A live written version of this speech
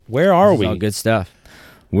Where are we? All good stuff.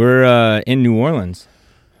 We're in New Orleans.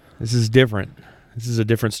 This is different. This is a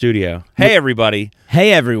different studio. Hey, everybody.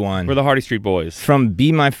 Hey, everyone. We're the Hardy Street Boys. From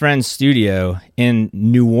Be My Friend Studio in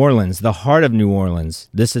New Orleans, the heart of New Orleans.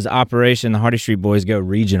 This is Operation The Hardy Street Boys Go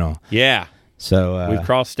Regional. Yeah. So we've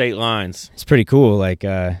crossed state lines. It's pretty cool. Like,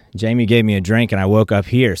 Jamie gave me a drink, and I woke up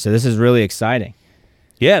here. So this is really exciting.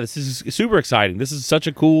 Yeah, this is super exciting. This is such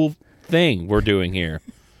a cool thing we're doing here.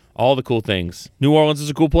 All the cool things. New Orleans is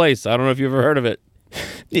a cool place. I don't know if you've ever heard of it.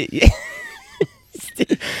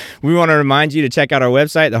 We want to remind you to check out our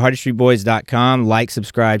website, thehardystreetboys.com. Like,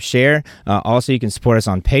 subscribe, share. Also, you can support us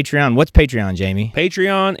on Patreon. What's Patreon, Jamie?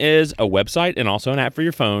 Patreon is a website and also an app for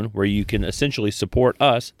your phone where you can essentially support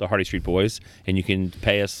us, the Hardy Street Boys, and you can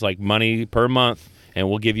pay us like money per month, and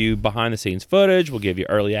we'll give you behind-the-scenes footage. We'll give you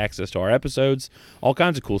early access to our episodes, all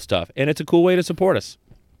kinds of cool stuff, and it's a cool way to support us.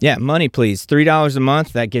 Yeah, money, please. $3 a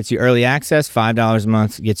month, that gets you early access. $5 a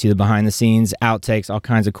month gets you the behind-the-scenes, outtakes, all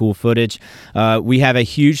kinds of cool footage. We have a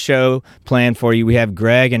huge show planned for you. We have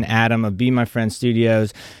Greg and Adam of Be My Friend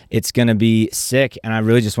Studios. It's going to be sick, and I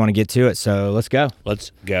really just want to get to it, so let's go.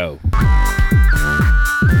 Let's go.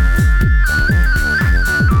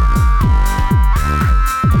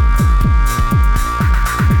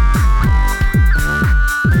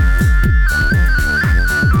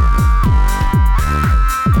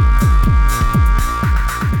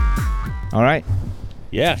 All right.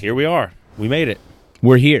 Yeah, here we are. We made it.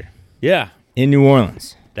 We're here. Yeah. In New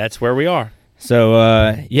Orleans. That's where we are. So,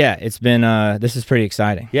 yeah, it's been, this is pretty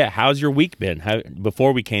exciting. Yeah, how's your week been?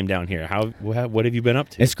 Before we came down here, what have you been up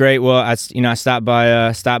to? It's great. Well, I stopped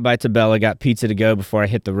by Tabella, got pizza to go before I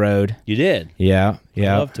hit the road. You did? Yeah.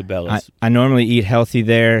 I love Tabella's. I normally eat healthy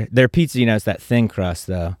there. Their pizza, it's that thin crust,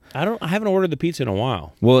 though. I haven't ordered the pizza in a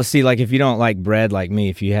while. Well, see, like, if you don't like bread like me,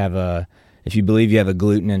 if you believe you have a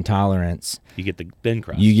gluten intolerance, you get the thin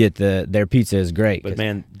crust. You get their pizza is great. But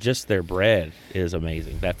man, just their bread is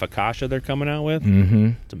amazing. That focaccia they're coming out with,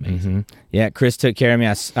 it's amazing. Yeah, Chris took care of me.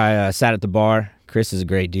 I sat at the bar. Chris is a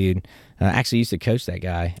great dude. Actually used to coach that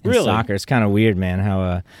guy in soccer. It's kind of weird, man,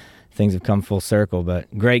 how things have come full circle.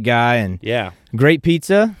 But great guy and great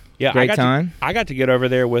pizza. Yeah, great time. I got to get over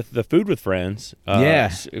there with the Food with Friends.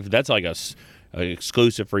 If that's like an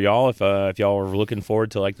exclusive for y'all. If y'all are looking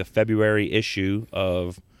forward to like the February issue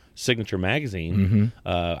of Signature Magazine,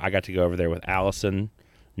 I got to go over there with Allison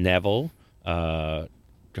Neville, her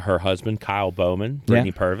husband Kyle Bowman,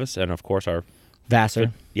 Brittany Purvis, and of course our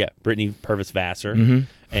Vassar. Brittany Purvis Vassar,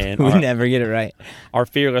 and we never get it right. Our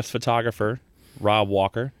fearless photographer Rob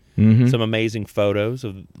Walker. Some amazing photos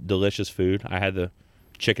of delicious food. I had the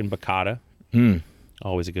chicken piccata.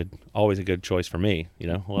 Always a good choice for me.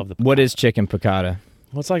 Love the piccata. What is chicken piccata?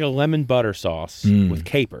 Well, it's like a lemon butter sauce with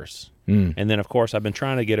capers. And then, of course, I've been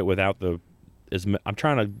trying to get it without I'm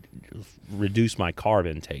trying to reduce my carb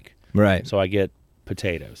intake. Right. So I get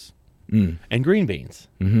potatoes and green beans.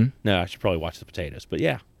 No, I should probably watch the potatoes. But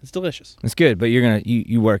yeah, it's delicious. It's good, but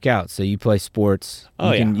you work out, so you play sports.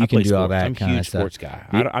 Oh, you can do all that I'm kind a of huge stuff. sports guy.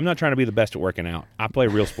 I'm not trying to be the best at working out. I play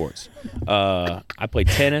real sports. I play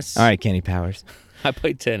tennis. All right, Kenny Powers. I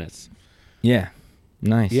play tennis. Yeah.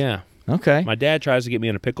 Nice. Yeah. Okay. My dad tries to get me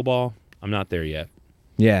into pickleball. I'm not there yet.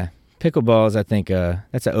 Yeah. Pickleball is, I think,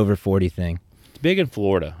 that's an over 40 thing. It's big in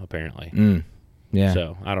Florida, apparently. Yeah.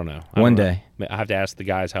 So, I don't know. One day. I have to ask the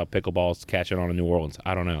guys how pickleball's catching on in New Orleans.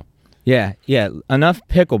 I don't know. Yeah. Enough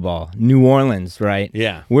pickleball. New Orleans, right?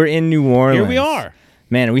 Yeah. We're in New Orleans. Here we are.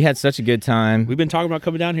 Man, we had such a good time. We've been talking about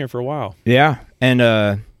coming down here for a while. Yeah.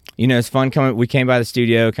 And, it's fun coming. We came by the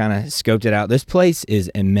studio, kind of scoped it out. This place is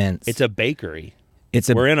immense. It's a bakery.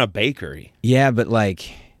 We're in a bakery. Yeah, but like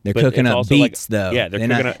they're cooking up beats though. Yeah, they're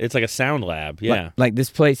cooking up. It's like a sound lab. Yeah. Like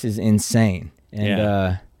this place is insane.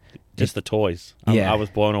 And just the toys. I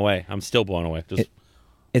was blown away. I'm still blown away.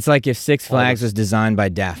 It's like if Six Flags was designed by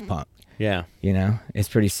Daft Punk. Yeah. It's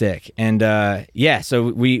pretty sick. And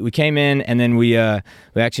so we came in, and then we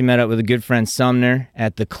actually met up with a good friend Sumner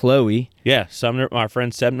at the Chloe. Yeah, Sumner, my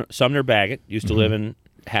friend Sumner Baggett used to live in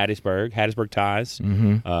Hattiesburg Ties,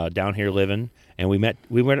 down here living, and we met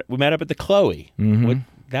up at the Chloe.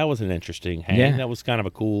 That was an interesting hang. Yeah. That was kind of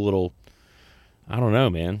a cool little, I don't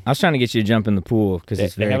know, man. I was trying to get you to jump in the pool because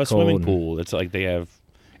it's very cold. They have a swimming pool. It's like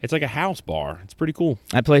it's like a house bar. It's pretty cool.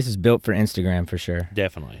 That place is built for Instagram for sure.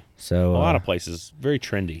 Definitely. So a lot of places, very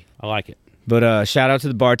trendy. I like it. But shout out to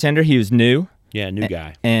the bartender. He was new. Yeah, new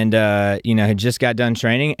guy. And, had just got done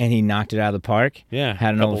training, and he knocked it out of the park. Yeah.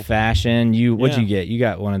 Had an old-fashioned. What'd you get? You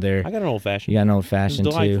got one of their... I got an old-fashioned. You got an old-fashioned,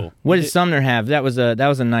 too. What did Sumner have? That was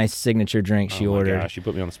a nice signature drink she ordered. Oh, my gosh. She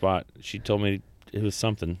put me on the spot. She told me it was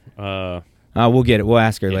something. We'll get it. We'll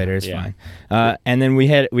ask her later. It's fine. And then we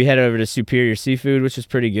head over to Superior Seafood, which was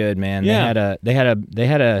pretty good, man. Yeah.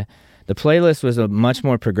 The playlist was much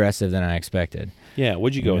more progressive than I expected. Yeah.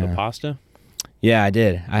 What'd you go with, the pasta? Yeah, I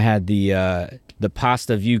did. I had the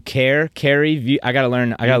pasta view carry view. I gotta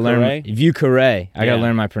learn view carré. I gotta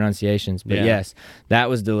learn my pronunciations. But yes, that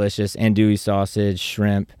was delicious. Andouille sausage,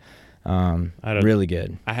 shrimp, really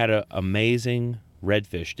good. I had an amazing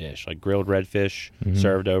redfish dish, like grilled redfish,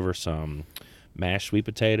 served over some mashed sweet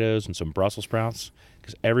potatoes and some Brussels sprouts.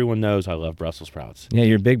 Because everyone knows I love Brussels sprouts. Yeah,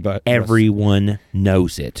 you're big butt. Everyone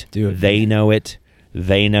knows it. Dude, they know it.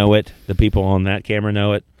 They know it. The people on that camera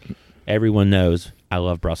know it. Everyone knows I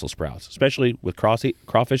love Brussels sprouts, especially with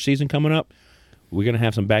crawfish season coming up. We're going to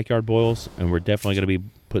have some backyard boils, and we're definitely going to be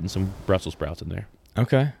putting some Brussels sprouts in there.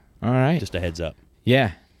 Okay. All right. Just a heads up.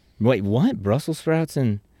 Yeah. Wait, what? Brussels sprouts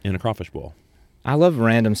in a crawfish boil. I love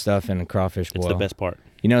random stuff in a crawfish boil. It's the best part.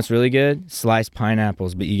 You know what's really good? Sliced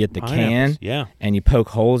pineapples, but you get the can, and you poke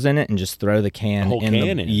holes in it and just throw the can. The whole can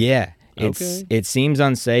in it? Yeah. It seems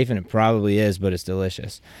unsafe, and it probably is, but it's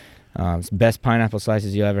delicious. It's the best pineapple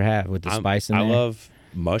slices you'll ever have with the spice in there. I love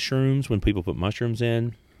mushrooms when people put mushrooms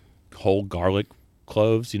in, whole garlic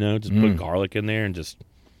cloves, just put garlic in there and just,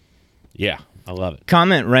 I love it.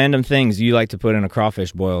 Comment random things you like to put in a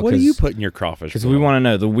crawfish boil. What do you put in your crawfish boil? Because we want to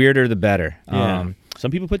know. The weirder, the better. Yeah.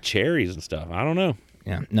 Some people put cherries and stuff. I don't know.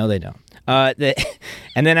 Yeah, no, they don't.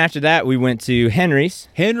 And then after that, we went to Henry's.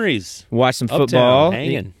 Watched some football. Uptown,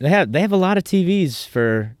 hanging. They have a lot of TVs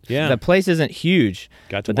for. Yeah. The place isn't huge,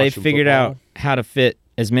 but they figured out how to fit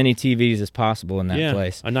as many TVs as possible in that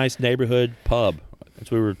place. A nice neighborhood pub. That's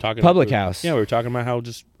what we were talking. Public house. Yeah, we were talking about how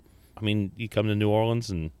you come to New Orleans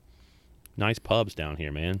and nice pubs down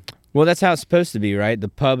here, man. Well, that's how it's supposed to be, right? The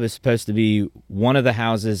pub is supposed to be one of the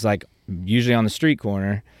houses, like usually on the street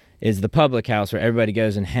corner, is the public house where everybody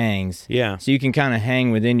goes and hangs. Yeah. So you can kind of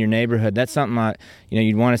hang within your neighborhood. That's something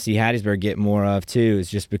you'd want to see Hattiesburg get more of too.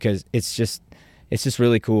 Is just because it's just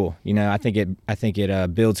really cool. I think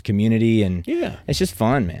it builds community, and it's just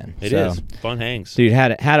fun, man. It is fun hangs, dude.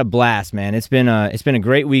 Had a blast, man. It's been a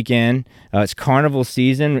great weekend. It's carnival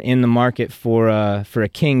season, in the market for a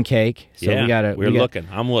king cake. So we're looking.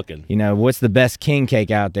 I'm looking. What's the best king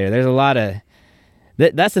cake out there? There's a lot of.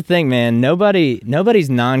 That's the thing, man. Nobody's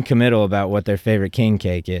non-committal about what their favorite king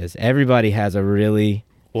cake is. Everybody has a really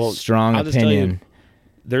strong I'll just tell opinion. you,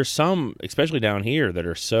 there's some, especially down here, that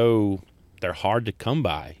are they're hard to come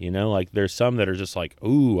by. Like there's some that are just like,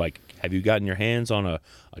 ooh, like have you gotten your hands on a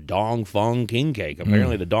Dong Fung king cake?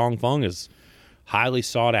 Apparently the Dong Fung is highly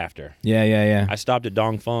sought after. Yeah. I stopped at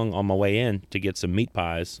Dong Fung on my way in to get some meat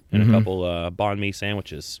pies and a couple banh mi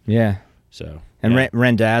sandwiches. Yeah. So. And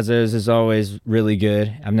Randazzo's is always really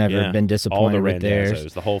good. I've never been disappointed with theirs. All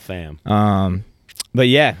the whole fam. But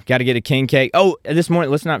yeah, got to get a king cake. Oh, this morning,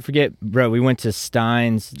 let's not forget, bro, we went to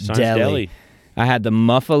Stein's Deli. I had the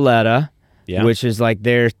muffaletta, which is like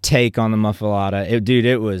their take on the muffaletta.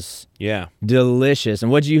 It was delicious.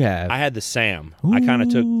 And what'd you have? I had the Sam. Ooh. I kind of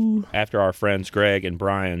took, after our friends Greg and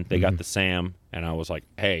Brian, they got the Sam, and I was like,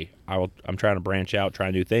 hey, I'm trying to branch out, try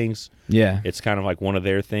new things. Yeah. It's kind of like one of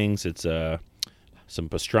their things. It's some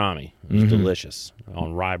pastrami. It was delicious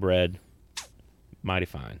on rye bread. Mighty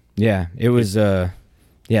fine. Yeah, it was. They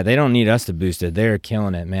don't need us to boost it. They're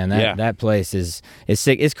killing it, man. That place is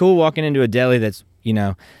sick. It's cool walking into a deli that's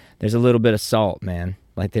there's a little bit of salt, man.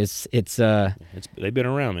 Like they've been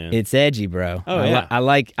around, man. It's edgy, bro. Oh yeah, I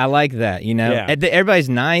like that. Yeah. Everybody's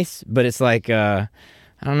nice, but it's like I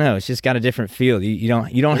don't know. It's just got a different feel. You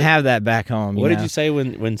don't have that back home. What did you say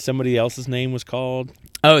when somebody else's name was called?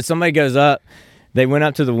 Oh, somebody goes up. They went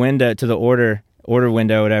up to the window, to the order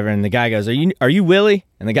window, or whatever, and the guy goes, "Are you Willie?"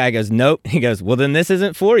 And the guy goes, "Nope." He goes, "Well, then this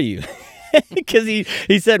isn't for you," because he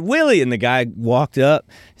said Willie, and the guy walked up.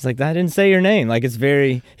 He's like, "I didn't say your name." Like it's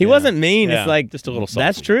very. He wasn't mean. It's like just a little salty.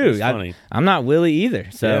 That's true. Funny. I'm not Willie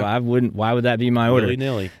either, so I wouldn't. Why would that be my order? Willy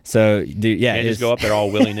nilly. So, dude, can't just go up there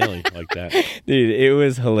all willy nilly like that. Dude, it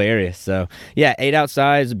was hilarious. So, ate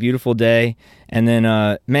outside. It's a beautiful day. And then,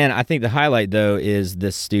 man, I think the highlight, though, is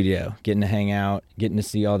this studio. Getting to hang out, getting to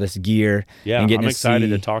see all this gear. Yeah, I'm excited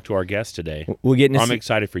to talk to our guests today. I'm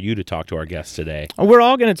excited for you to talk to our guests today. We're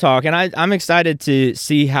all going to talk, and I'm excited to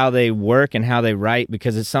see how they work and how they write,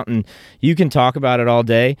 because it's something you can talk about it all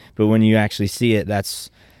day, but when you actually see it, that's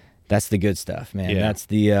the good stuff, man. Yeah. That's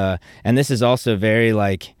the and this is also very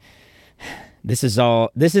like... This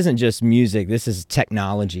isn't just music. This is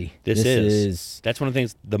technology. That's one of the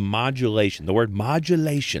things, the word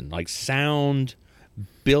modulation, like sound,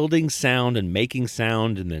 building sound and making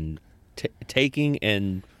sound, and then taking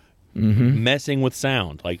and messing with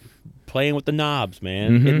sound, like playing with the knobs,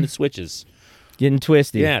 man, hitting the switches. getting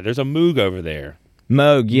twisty. Yeah, there's a Moog over there.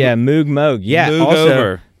 Moog, yeah, Moog. Yeah, Moog also,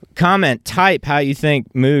 over. comment, type how you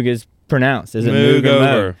think Moog is pronounced. Is it Moog Moog or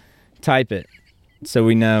over. Moog? Type it so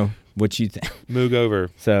we know what you think. Moog over.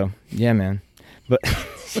 So, yeah, man. But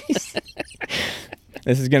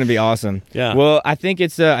this is going to be awesome. Yeah. Well, I think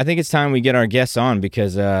it's time we get our guests on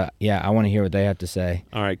because I want to hear what they have to say.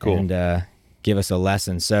 All right, cool. And give us a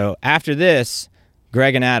lesson. So, after this,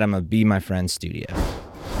 Greg and Adam of Be My Friend Studio.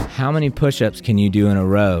 How many push-ups can you do in a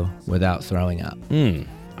row without throwing up?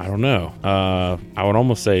 I don't know. I would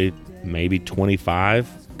almost say maybe 25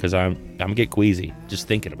 because I'm get queasy just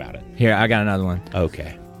thinking about it. Here, I got another one.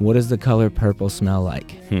 Okay. What does the color purple smell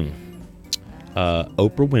like?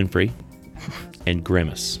 Oprah Winfrey and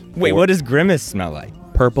Grimace. Wait, what does Grimace smell like?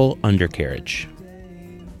 Purple undercarriage.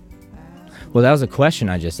 Well, that was a question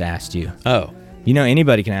I just asked you. Oh, You know,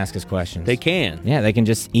 anybody can ask us questions. they can. Yeah, they can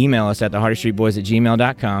just email us at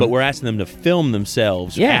thehardystreetboys@gmail.com. But we're asking them to film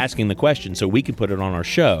themselves asking the question so we can put it on our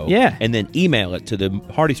show. Yeah. And then email it to the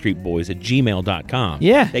hardystreetboys@gmail.com.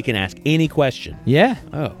 Yeah. They can ask any question. Yeah,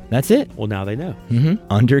 Oh, that's it. well, now they know.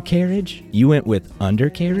 Undercarriage? You went with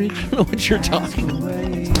undercarriage? I don't know what you're talking about.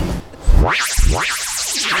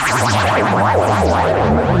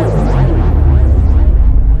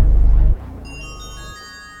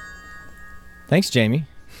 Thanks, Jamie.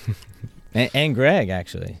 and Greg,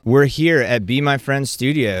 actually. We're here at Be My Friend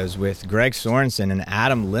Studios with Greg Sorensen and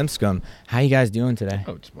Adam Lipscomb. How you guys doing today?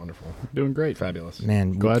 Oh, it's wonderful. Doing great. Fabulous.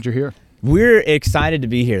 Man, Glad you're here. we're excited to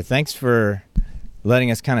be here. Thanks for letting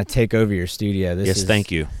us kind of take over your studio. Yes,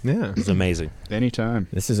 thank you. Yeah. It's amazing. Anytime.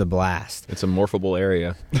 This is a blast. It's a morphable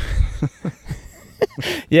area.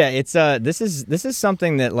 Yeah, it's this is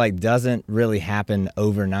something that like doesn't really happen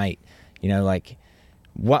overnight. You know, like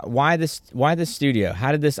why this studio?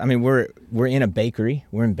 How did this? I mean, we're in a bakery.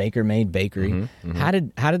 We're in Baker Made Bakery. How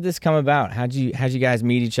did this come about? How'd you guys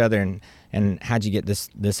meet each other and how'd you get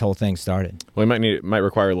this whole thing started? Well, it might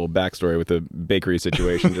require a little backstory with the bakery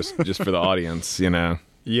situation, just for the audience, you know.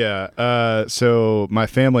 Yeah. So my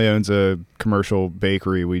family owns a commercial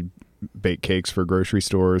bakery. We bake cakes for grocery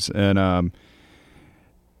stores, and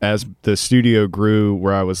as the studio grew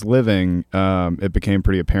where I was living, it became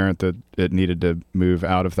pretty apparent that it needed to move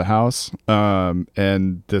out of the house.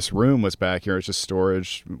 And this room was back here. It's just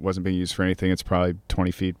storage. It wasn't being used for anything. It's probably 20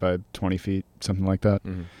 feet by 20 feet, something like that.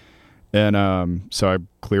 And so I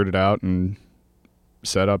cleared it out and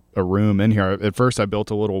set up a room in here. At first, I built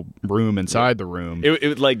a little room inside the room.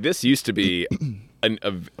 It like this used to be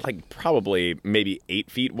like probably maybe 8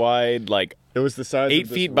 feet wide, like It was the size 8 of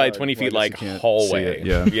this feet by rug. 20 feet, Well, I like guess you can't hallway. see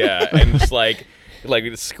it. Yeah. And just like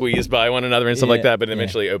we squeezed by one another and stuff like that, but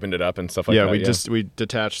eventually opened it up and stuff like that. We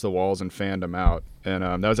detached the walls and fanned them out, and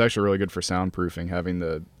that was actually really good for soundproofing, having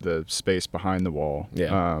the space behind the wall.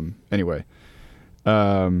 Yeah. Anyway,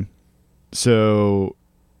 so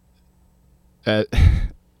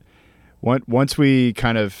once we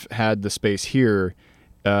kind of had the space here,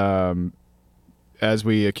 as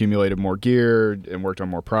we accumulated more gear and worked on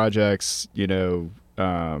more projects, you know.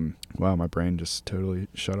 Wow, my brain just totally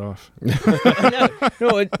shut off.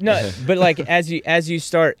 No, but like as you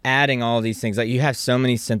start adding all these things, like you have so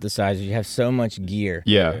many synthesizers, you have so much gear.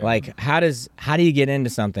 Yeah. Like how do you get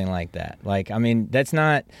into something like that? Like, I mean, that's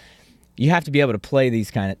not, you have to be able to play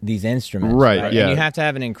these instruments. Right, yeah. And you have to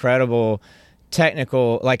have an incredible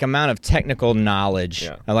amount of technical knowledge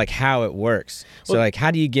of like how it works. So like, how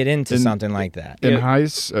do you get into something like that? In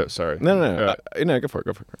sorry. No, go for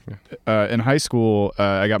it. In high school,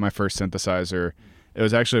 I got my first synthesizer. It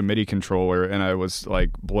was actually a MIDI controller, and I was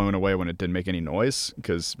like blown away when it didn't make any noise,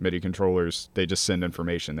 because MIDI controllers, they just send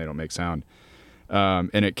information, they don't make sound.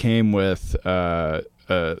 And it came with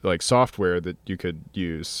like software that you could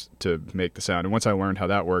use to make the sound. And once I learned how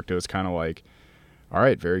that worked, it was kind of like, all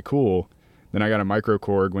right, very cool. Then I got a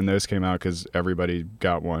microKORG when those came out, because everybody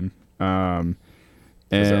got one. And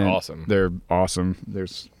they're awesome. They're awesome.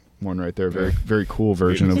 There's one right there, very very cool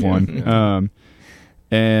version of one.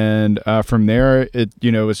 And from there, it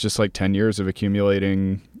was just like 10 years of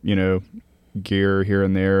accumulating gear here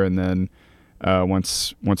and there, and then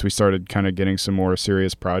once we started kind of getting some more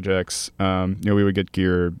serious projects, we would get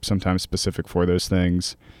gear sometimes specific for those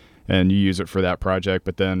things, and you use it for that project.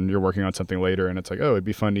 But then you're working on something later, and it's like, oh, it'd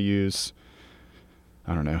be fun to use,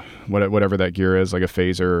 I don't know, whatever that gear is, like a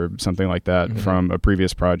phaser or something like that from a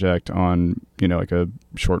previous project on, like a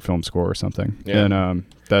short film score or something. Yeah. And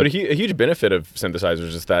But a huge benefit of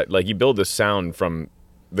synthesizers is that like you build this sound from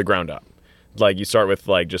the ground up. Like you start with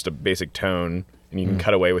like just a basic tone, and you can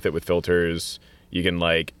cut away with it with filters. You can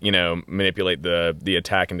like manipulate the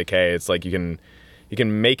attack and decay. It's like you can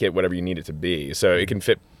make it whatever you need it to be. So it can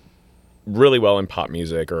fit really well in pop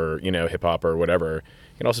music or, you know, hip hop or whatever.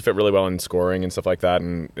 It can also fit really well in scoring and stuff like that,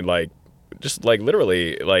 and like just like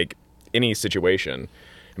literally like any situation.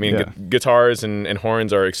 I mean, guitars and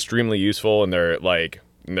horns are extremely useful, and they're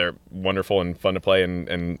wonderful and fun to play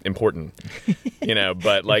and important, you know.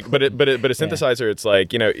 But a synthesizer, it's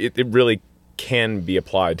like, you know, it really can be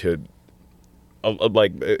applied to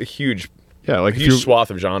a huge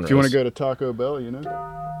swath of genres. If you want to go to Taco Bell, you know,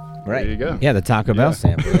 right? There you go. Yeah, the Taco Bell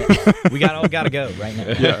sample. We got to go right now.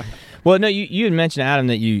 Yeah. Well, no, you had mentioned, Adam,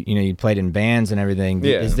 that you played in bands and everything.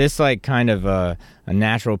 Yeah. Is this like kind of a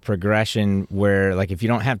natural progression where, like, if you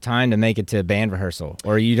don't have time to make it to a band rehearsal,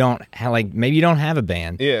 or you don't have, like, maybe you don't have a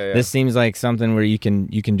band, this seems like something where you can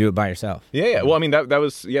do it by yourself. Yeah. Well, I mean, that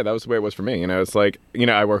was the way it was for me. You know, it's like, you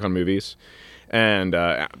know, I work on movies, and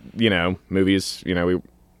you know, movies, you know,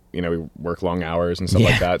 we work long hours and stuff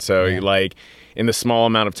like that. So like, in the small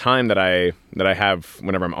amount of time that I have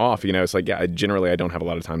whenever I'm off, you know, it's like, generally I don't have a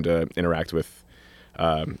lot of time to interact with,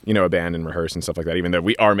 you know, a band and rehearse and stuff like that, even though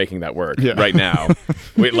we are making that work right now.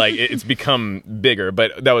 It's become bigger,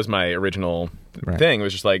 but that was my original thing. It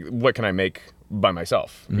was just like, what can I make by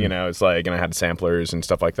myself? You know, it's like, and I had samplers and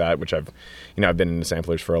stuff like that, which I've been into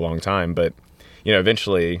samplers for a long time, but, you know,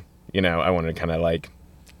 eventually, you know, I wanted to kind of like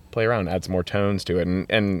play around, add some more tones to it,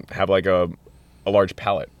 and have like a large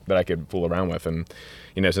palette that I could fool around with, and,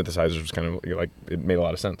 you know, synthesizers was kind of like, it made a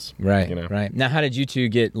lot of sense. Right. You know? Right. Now, how did you two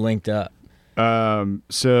get linked up?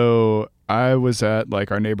 So I was at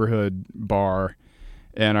like our neighborhood bar,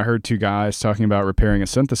 and I heard two guys talking about repairing a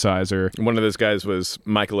synthesizer. One of those guys was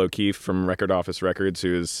Michael O'Keefe from Record Office Records,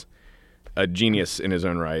 who is a genius in his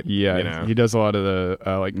own right. Yeah, you know? He does a lot of the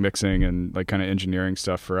like mixing and like kind of engineering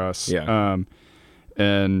stuff for us. Yeah.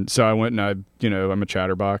 And so I went and I'm a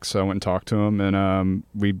chatterbox, so I went and talked to him, and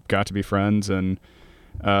we got to be friends. And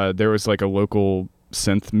there was like a local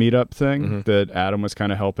synth meetup thing that Adam was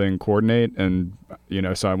kind of helping coordinate, and, you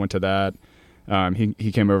know, so I went to that.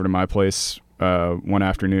 He came over to my place one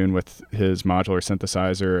afternoon with his modular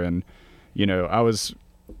synthesizer, and, you know, I was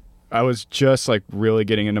just like really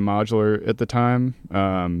getting into modular at the time,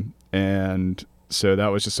 and so that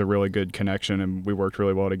was just a really good connection, and we worked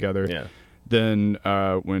really well together. Yeah. Then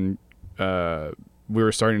when we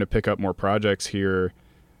were starting to pick up more projects here,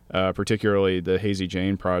 particularly the Hazy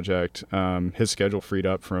Jane project, his schedule freed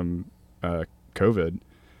up from COVID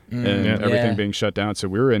and everything being shut down. So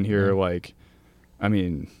we were in here like, I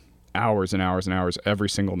mean, hours and hours and hours every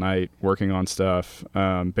single night working on stuff.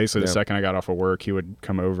 Basically, the second I got off of work, he would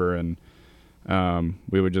come over, and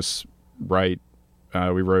we would just write.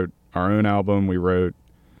 We wrote our own album. We wrote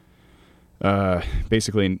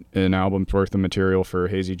basically an album's worth of material for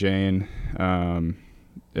Hazy Jane,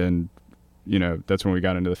 and, you know, that's when we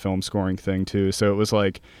got into the film scoring thing too. So it was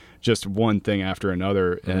like just one thing after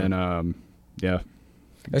another, and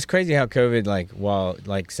It's crazy how COVID, like, while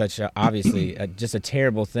like such a, obviously just a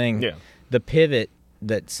terrible thing, the pivot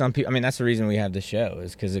that some people, I mean, that's the reason we have the show,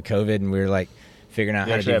 is because of COVID, and we were like figuring out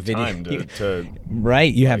how to do video. Time to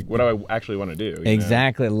right, you have what do I actually want to do?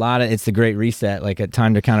 Exactly, a lot of it's the great reset, like a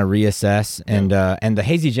time to kind of reassess, and the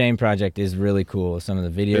Hazy Jane project is really cool. Some of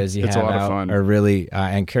the videos you have a lot out of fun. are really.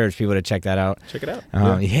 I encourage people to check that out. Check it out.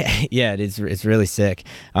 It's really sick.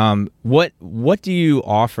 What do you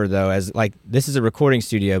offer though? As like, this is a recording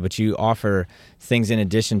studio, but you offer things in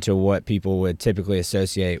addition to what people would typically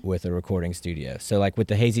associate with a recording studio. So like with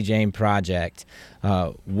the Hazy Jane project,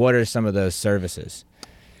 what are some of those services?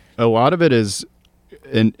 A lot of it is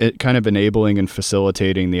it kind of enabling and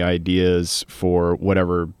facilitating the ideas for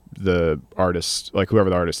whatever the artist, like whoever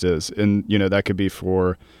the artist is. And, you know, that could be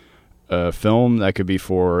for a film, that could be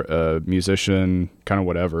for a musician, kind of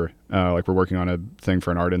whatever. Like we're working on a thing for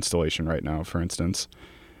an art installation right now, for instance.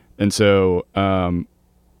 And so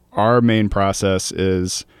our main process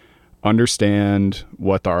is understand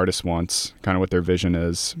what the artist wants, kind of what their vision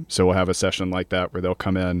is. So we'll have a session like that where they'll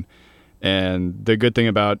come in, and the good thing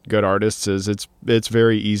about good artists is it's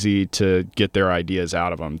very easy to get their ideas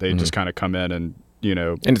out of them. They just kind of come in and, you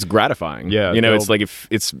know, and it's gratifying. Yeah, you know, it's like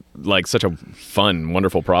it's like such a fun,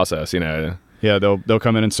 wonderful process. You know. Yeah, they'll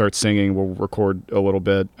come in and start singing. We'll record a little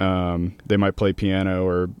bit. They might play piano,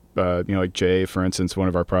 or you know, like Jay, for instance, one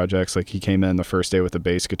of our projects. Like he came in the first day with a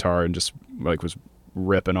bass guitar and just like was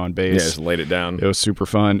ripping on bass. Yeah, just laid it down. It was super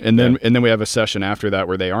fun. And then we have a session after that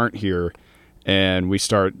where they aren't here, and we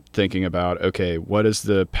start thinking about, okay, what does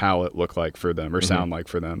the palette look like for them or sound like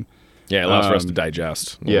for them? Yeah, it allows for us to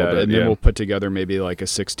digest. Then we'll put together maybe like a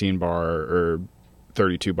 16 bar or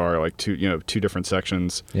 32 bar, like two different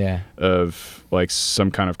sections of like some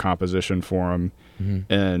kind of composition for them,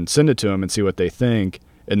 and send it to them and see what they think.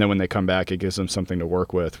 And then when they come back, it gives them something to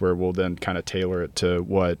work with, where we'll then kind of tailor it to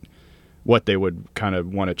what they would kind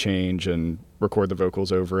of want to change and record the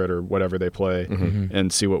vocals over it or whatever they play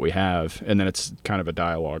and see what we have. And then it's kind of a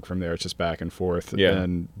dialogue from there. It's just back and forth. Yeah.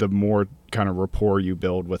 And the more kind of rapport you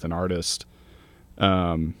build with an artist,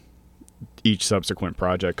 each subsequent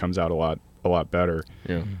project comes out a lot better.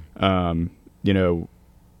 Yeah. You know,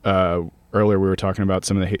 earlier we were talking about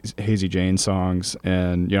some of the Hazy Jane songs,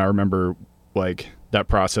 and, you know, I remember like that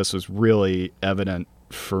process was really evident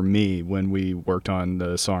for me when we worked on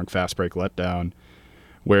the song Fast Break Letdown,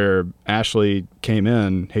 where Ashley came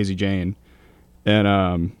in, Hazy Jane,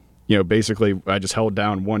 and you know, basically I just held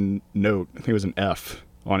down one note, I think it was an F,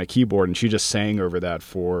 on a keyboard, and she just sang over that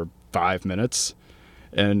for 5 minutes.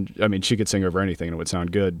 And I mean, she could sing over anything and it would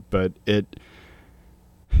sound good, but it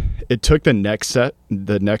took the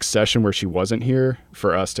next session where she wasn't here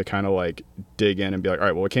for us to kind of like dig in and be like, all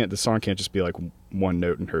right, well, the song can't just be like one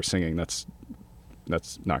note and her singing. That's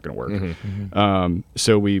not going to work.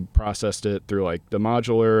 So we processed it through like the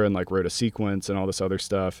modular and like wrote a sequence and all this other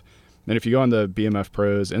stuff. And if you go on the BMF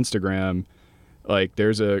Pros Instagram, like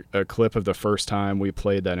there's a clip of the first time we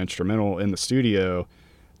played that instrumental in the studio,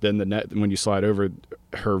 then when you slide over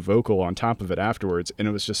her vocal on top of it afterwards. And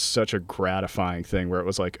it was just such a gratifying thing where it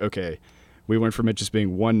was like, okay, we went from it just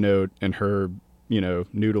being one note and her, you know,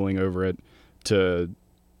 noodling over it to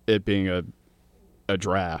it being a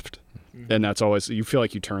draft. And that's always, you feel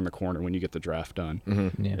like you turn the corner when you get the draft done.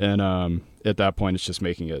 Yeah. And at that point, it's just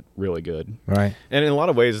making it really good. Right. And in a lot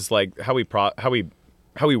of ways, it's like how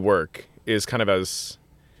we work is kind of as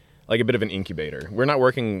like a bit of an incubator. We're not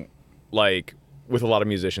working like with a lot of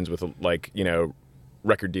musicians with like, you know,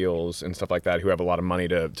 record deals and stuff like that who have a lot of money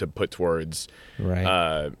to put towards,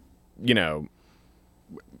 Right. You know,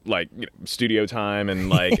 like, you know, studio time and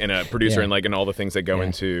like and a producer Yeah. and like and all the things that go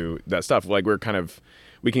into that stuff. Like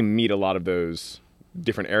we can meet a lot of those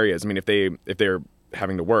different areas. I mean, if they're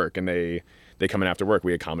having to work and they come in after work,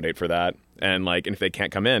 we accommodate for that. And like, and if they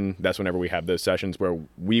can't come in, that's whenever we have those sessions where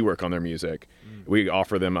we work on their music. We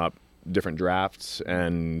offer them up different drafts,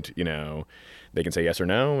 and, you know, they can say yes or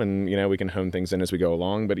no, and, you know, we can hone things in as we go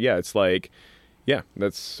along. But yeah, it's like, yeah,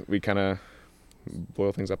 we kind of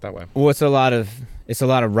boil things up that way. Well, it's a lot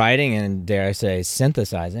of writing and, dare I say,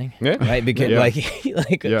 synthesizing. Yeah. Right. Because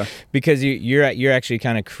because you're actually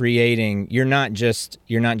kind of creating. You're not just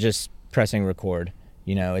pressing record.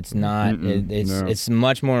 You know, it's not. It's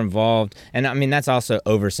much more involved. And I mean, that's also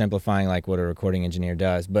oversimplifying like what a recording engineer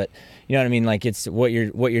does. But you know what I mean. Like it's what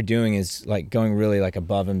you're doing is like going really like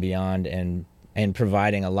above and beyond and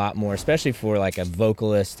providing a lot more, especially for like a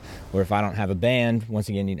vocalist, or if I don't have a band, once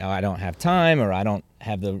again, you know, I don't have time, or I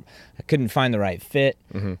couldn't find the right fit,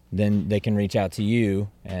 then they can reach out to you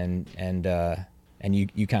and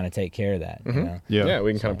you kind of take care of that. You know? Yeah,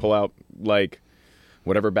 we can kind of pull out like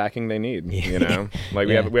whatever backing they need, you know, like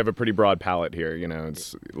we have a pretty broad palette here, you know,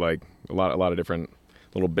 it's like a lot of different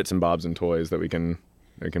little bits and bobs and toys that we can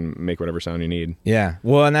make whatever sound you need. Yeah.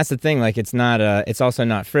 Well, and that's the thing. Like, it's not. It's also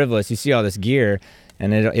not frivolous. You see all this gear,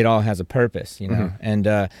 and it all has a purpose, you know. And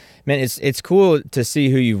man, it's cool to see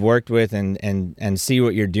who you've worked with and see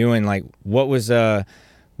what you're doing. Like, what are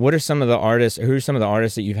some of the artists? Who are some of the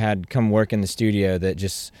artists that you've had come work in the studio that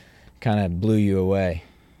just kind of blew you away?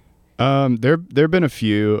 There've been a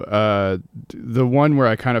few. The one where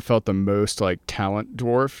I kind of felt the most like talent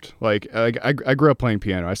dwarfed. Like I grew up playing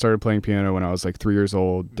piano. I started playing piano when I was like 3 years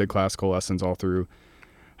old. Did classical lessons all through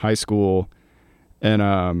high school,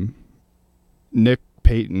 and Nick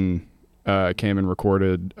Payton came and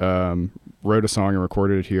recorded, wrote a song and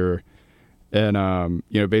recorded it here. And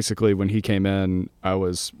you know, basically when he came in, I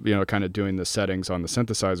was, you know, kind of doing the settings on the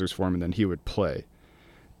synthesizers for him, and then he would play.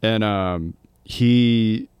 And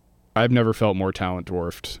I've never felt more talent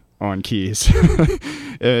dwarfed on keys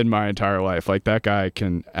in my entire life. Like, that guy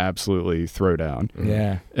can absolutely throw down.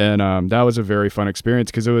 Yeah. And that was a very fun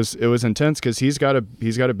experience because it was intense because he's got a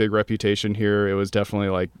big reputation here. It was definitely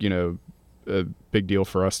like, you know, a big deal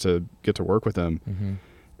for us to get to work with him.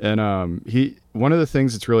 And one of the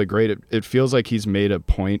things that's really great, it feels like he's made a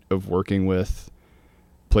point of working with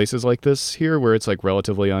places like this here where it's like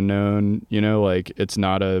relatively unknown, you know, like it's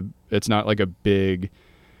not like a big,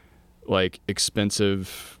 like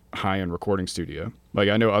expensive high-end recording studio. Like,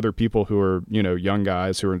 I know other people who are, you know, young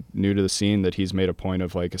guys who are new to the scene that he's made a point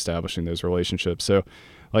of like establishing those relationships. So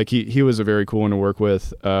like he was a very cool one to work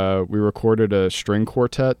with. We recorded a string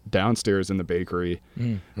quartet downstairs in the bakery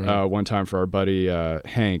one time for our buddy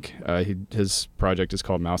Hank. His project is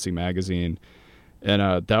called Mousy Magazine.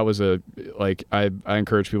 And that was I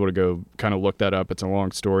encourage people to go kind of look that up. It's a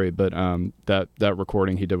long story, but that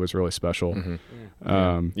recording he did was really special.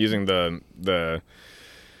 Using the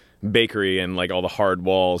bakery and like all the hard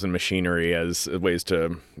walls and machinery as ways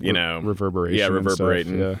to reverberation. Yeah, reverberate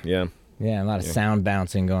and yeah. Yeah, a lot of sound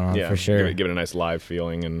bouncing going on for sure. Give it a nice live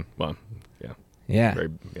feeling and yeah. Very,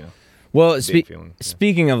 well, feeling,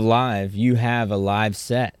 speaking of live, you have a live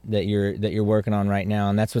set that you're working on right now,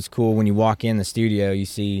 and that's what's cool. When you walk in the studio, you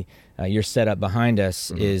see your setup behind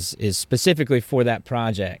us is specifically for that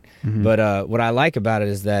project. But what I like about it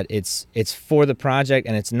is that it's for the project,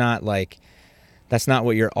 and it's not like that's not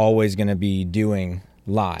what you're always going to be doing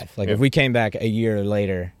live. Like if we came back a year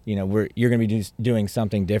later, you're going to be doing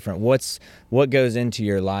something different. What goes into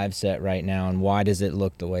your live set right now, and why does it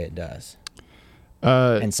look the way it does?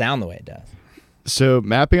 And sound the way it does. So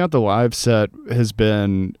mapping out the live set has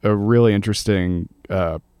been a really interesting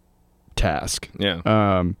task. Yeah.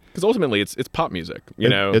 Because ultimately it's pop music.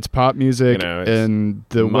 It's pop music, and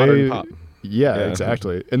the modern way pop. Yeah,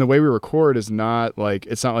 exactly. And the way we record is not like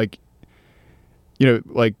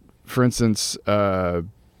like for instance,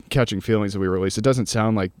 Catching Feelings that we released. It doesn't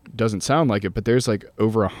sound like it, but there's like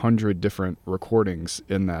over 100 different recordings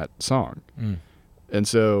in that song, and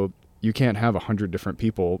so you can't have 100 different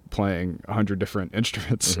people playing 100 different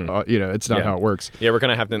instruments. It's not how it works. Yeah, we're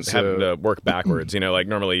kind of having to work backwards. Like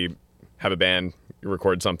normally you have a band, you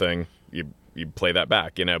record something, you play that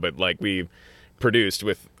back. But like we've produced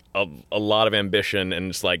with a lot of ambition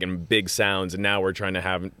and just like in big sounds, and now we're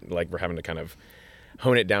having to kind of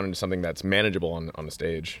hone it down into something that's manageable on the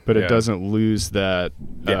stage. But it doesn't lose that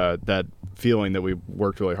that feeling that we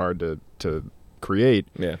worked really hard to create.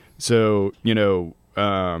 Yeah. So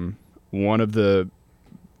one of the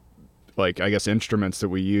instruments that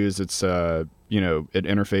we use, it's it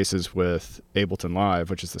interfaces with Ableton Live,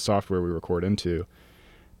 which is the software we record into,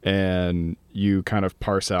 and you kind of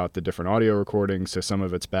parse out the different audio recordings. So some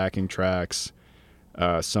of it's backing tracks,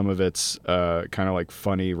 some of it's kind of like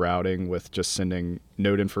funny routing with just sending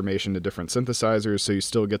note information to different synthesizers, so you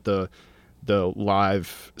still get the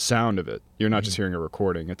live sound of it. You're not just hearing a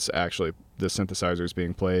recording, it's actually the synthesizers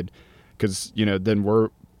being played, because then we're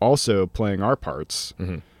also playing our parts,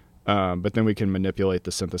 but then we can manipulate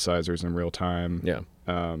the synthesizers in real time.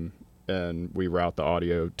 And we route the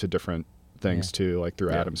audio to different things too, like through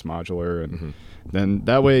Adam's modular, and then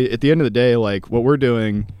that way at the end of the day, like what we're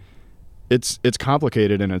doing, it's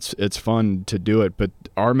complicated and it's fun to do it, but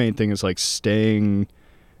our main thing is like staying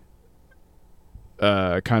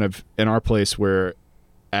kind of in our place where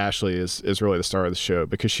Ashley is really the star of the show,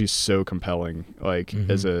 because she's so compelling, like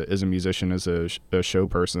as a musician, as a show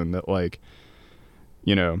person, that like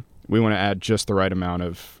we want to add just the right amount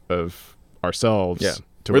of ourselves.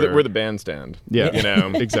 We're the bandstand.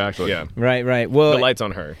 Exactly. Right. Well, the light's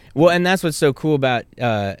on her. Well, and that's what's so cool about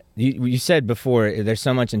you said before, there's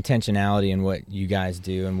so much intentionality in what you guys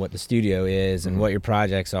do and what the studio is and what your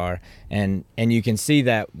projects are, and you can see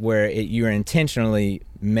that where you're intentionally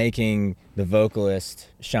making the vocalist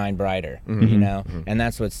shine brighter, and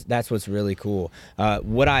that's what's really cool.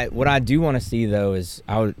 What I do want to see though is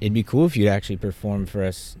it'd be cool if you'd actually perform for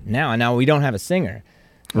us now. Now we don't have a singer.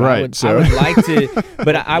 Right. I would like to,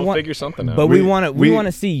 but I we'll want figure something out. But we want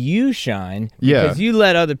to see you shine, because you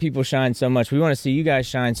let other people shine so much. We want to see you guys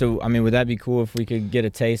shine. So I mean, would that be cool if we could get a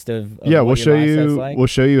taste of what we'll show your live you. set's like? We'll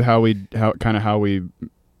show you how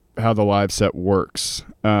the live set works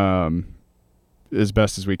as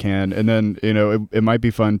best as we can, and then it might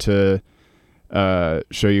be fun to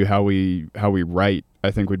show you how we write.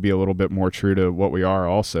 I think would be a little bit more true to what we are.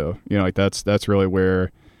 Also, like that's really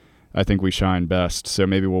where I think we shine best. So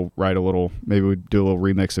maybe we'll maybe we do a little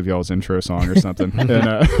remix of y'all's intro song or something. And,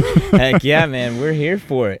 heck yeah, man, we're here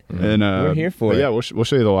for it. And we're here for it. Yeah, we'll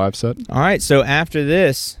show you the live set. All right, so after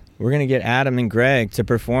this, we're gonna get Adam and Greg to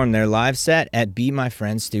perform their live set at Be My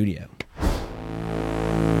Friend Studio.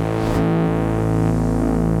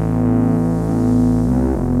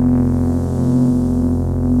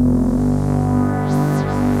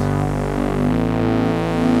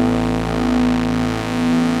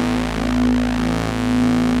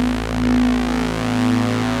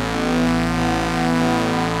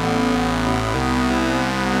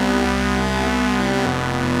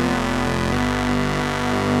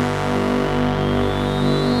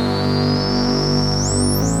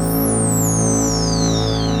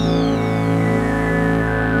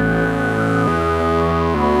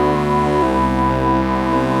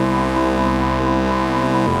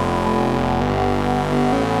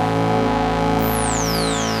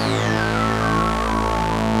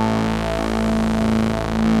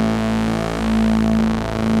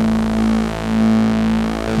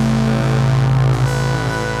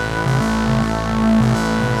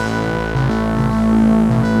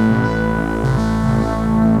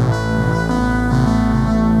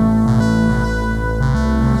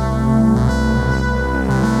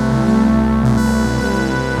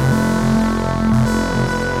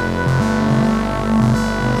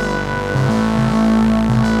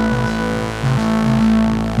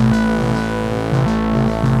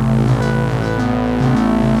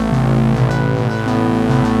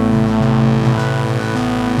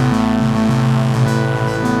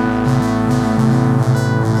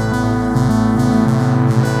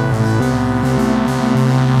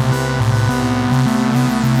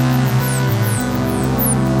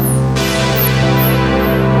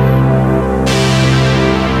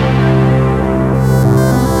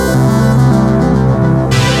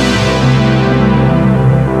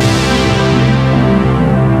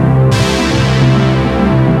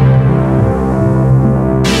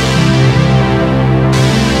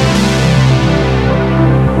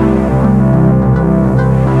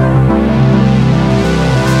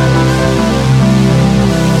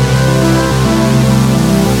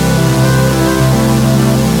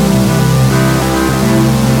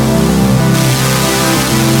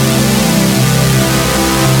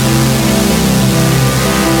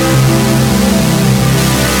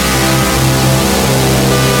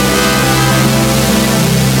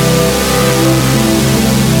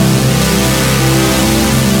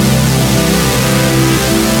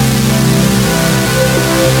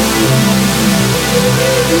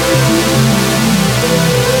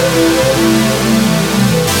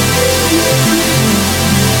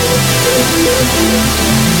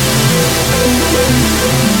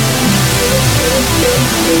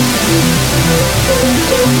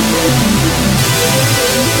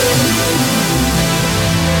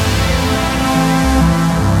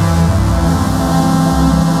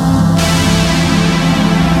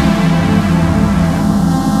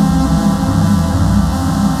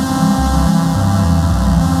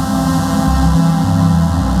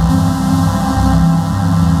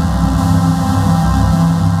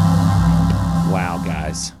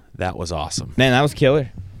 That was awesome. Man, that was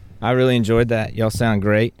killer. I really enjoyed that. Y'all sound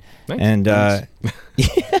great. Thanks. And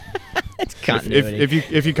it's continuity.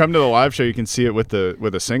 If you come to the live show, you can see it with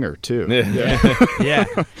a singer too. Yeah.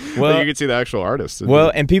 Well, you can see the actual artist.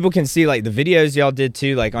 Well, and people can see like the videos y'all did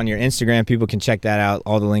too, like on your Instagram. People can check that out.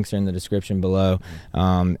 All the links are in the description below.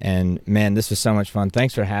 And man, this was so much fun.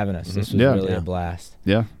 Thanks for having us. This was really a blast.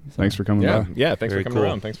 Yeah. Thanks for coming by. Yeah. Thanks Very for coming cool.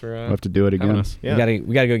 around. Thanks for we'll have to do it again. us. Yeah.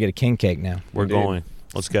 We gotta go get a king cake now. We're going.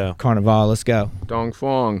 Let's go. Carnival. Let's go. Dong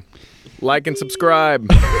Fong. Like and subscribe.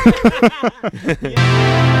 Chasing